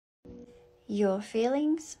your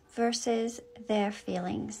feelings versus their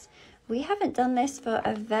feelings. We haven't done this for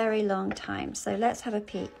a very long time, so let's have a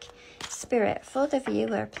peek. Spirit, for the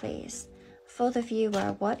viewer, please. For the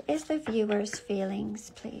viewer, what is the viewer's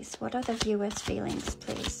feelings, please? What are the viewer's feelings,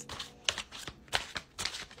 please?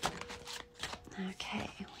 Okay,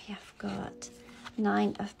 we have got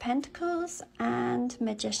Nine of Pentacles and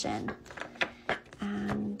Magician.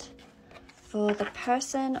 And for the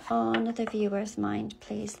person on the viewer's mind,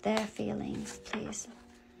 please, their feelings, please.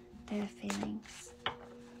 Their feelings.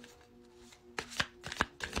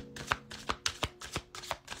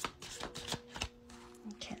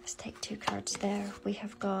 Okay, let's take two cards there. We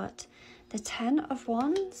have got the Ten of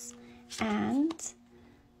Wands and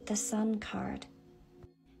the Sun card.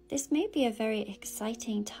 This may be a very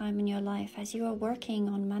exciting time in your life as you are working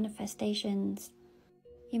on manifestations.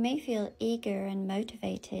 You may feel eager and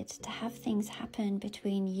motivated to have things happen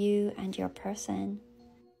between you and your person.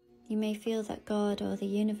 You may feel that God or the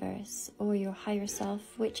universe or your higher self,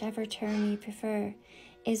 whichever term you prefer,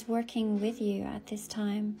 is working with you at this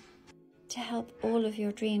time to help all of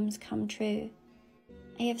your dreams come true.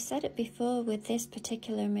 I have said it before with this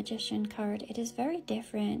particular Magician card, it is very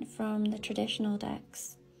different from the traditional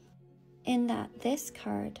decks, in that this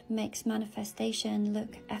card makes manifestation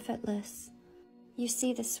look effortless. You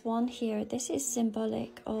see the swan here, this is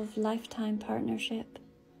symbolic of lifetime partnership,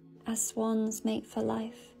 as swans mate for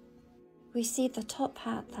life. We see the top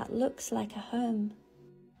hat that looks like a home,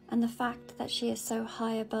 and the fact that she is so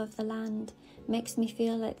high above the land makes me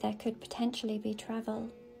feel like there could potentially be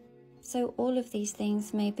travel. So all of these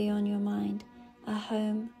things may be on your mind: a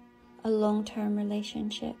home, a long-term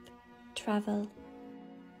relationship, travel.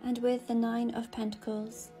 And with the Nine of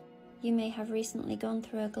Pentacles, you may have recently gone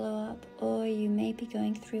through a glow-up, or you may be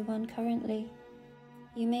going through one currently.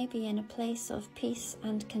 You may be in a place of peace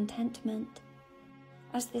and contentment.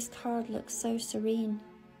 As this card looks so serene,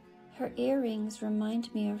 her earrings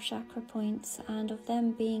remind me of chakra points and of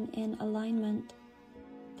them being in alignment.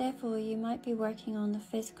 Therefore, you might be working on the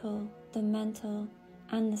physical, the mental,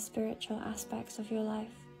 and the spiritual aspects of your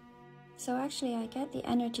life. So actually, I get the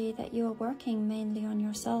energy that you are working mainly on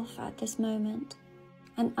yourself at this moment,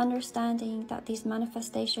 and understanding that these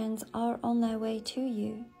manifestations are on their way to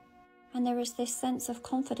you, and there is this sense of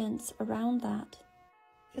confidence around that.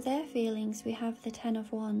 For their feelings, we have the Ten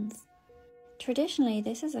of Wands. Traditionally,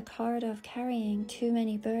 this is a card of carrying too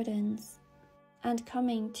many burdens and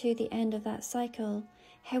coming to the end of that cycle.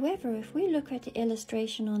 However, if we look at the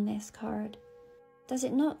illustration on this card, does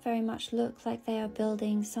it not very much look like they are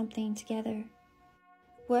building something together,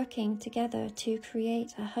 working together to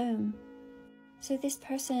create a home? So this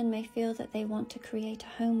person may feel that they want to create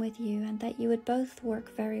a home with you and that you would both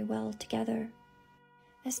work very well together,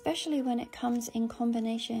 especially when it comes in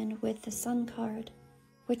combination with the Sun card,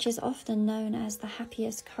 which is often known as the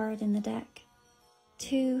happiest card in the deck.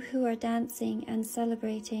 Two who are dancing and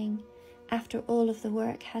celebrating after all of the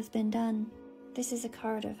work has been done. This is a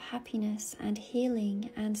card of happiness and healing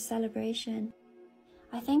and celebration.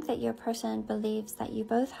 I think that your person believes that you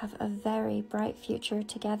both have a very bright future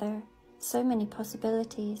together. So many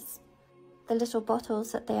possibilities. The little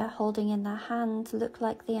bottles that they are holding in their hand look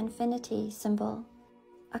like the infinity symbol,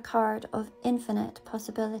 a card of infinite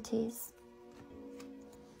possibilities.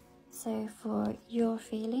 So for your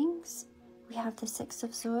feelings, we have the Six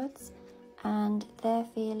of Swords, and their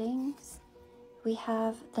feelings, we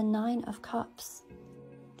have the Nine of Cups.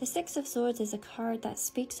 The Six of Swords is a card that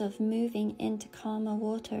speaks of moving into calmer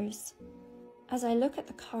waters. As I look at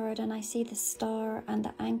the card and I see the star and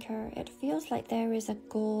the anchor, it feels like there is a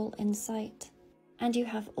goal in sight, and you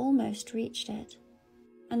have almost reached it.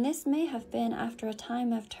 And this may have been after a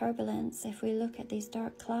time of turbulence if we look at these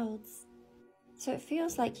dark clouds. So it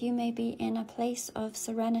feels like you may be in a place of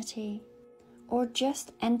serenity, or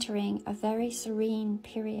just entering a very serene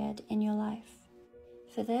period in your life.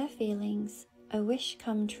 For their feelings, a wish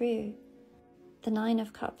come true. The Nine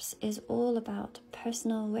of Cups is all about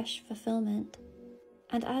personal wish fulfillment.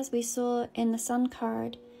 And as we saw in the Sun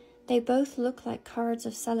card, they both look like cards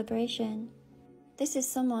of celebration. This is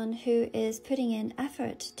someone who is putting in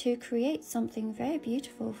effort to create something very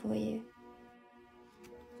beautiful for you.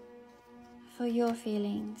 For your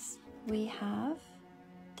feelings, we have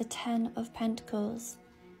the Ten of Pentacles,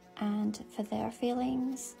 and for their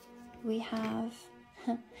feelings, we have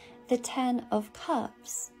the Ten of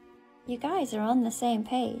Cups. You guys are on the same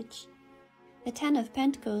page. The Ten of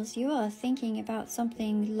Pentacles, you are thinking about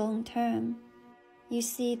something long term. You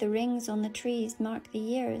see the rings on the trees mark the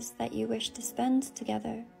years that you wish to spend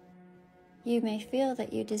together. You may feel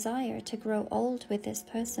that you desire to grow old with this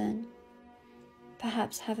person,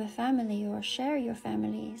 perhaps have a family or share your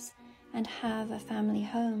families, and have a family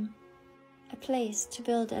home, a place to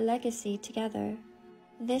build a legacy together.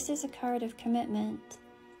 This is a card of commitment,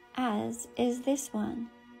 as is this one.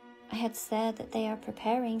 I had said that they are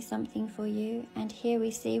preparing something for you, and here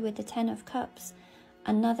we see with the Ten of Cups,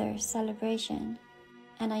 another celebration.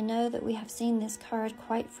 And I know that we have seen this card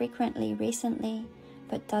quite frequently recently,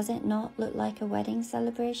 but does it not look like a wedding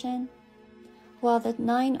celebration? While the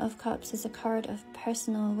Nine of Cups is a card of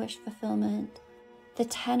personal wish fulfillment, the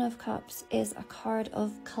Ten of Cups is a card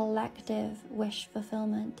of collective wish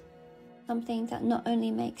fulfillment. Something that not only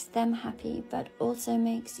makes them happy, but also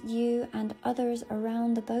makes you and others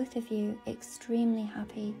around the both of you extremely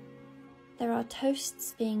happy. There are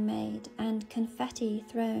toasts being made and confetti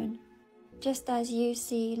thrown. Just as you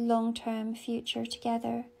see long-term future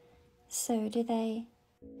together, so do they.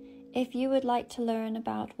 If you would like to learn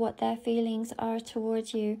about what their feelings are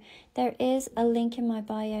towards you, there is a link in my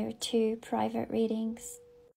bio to private readings.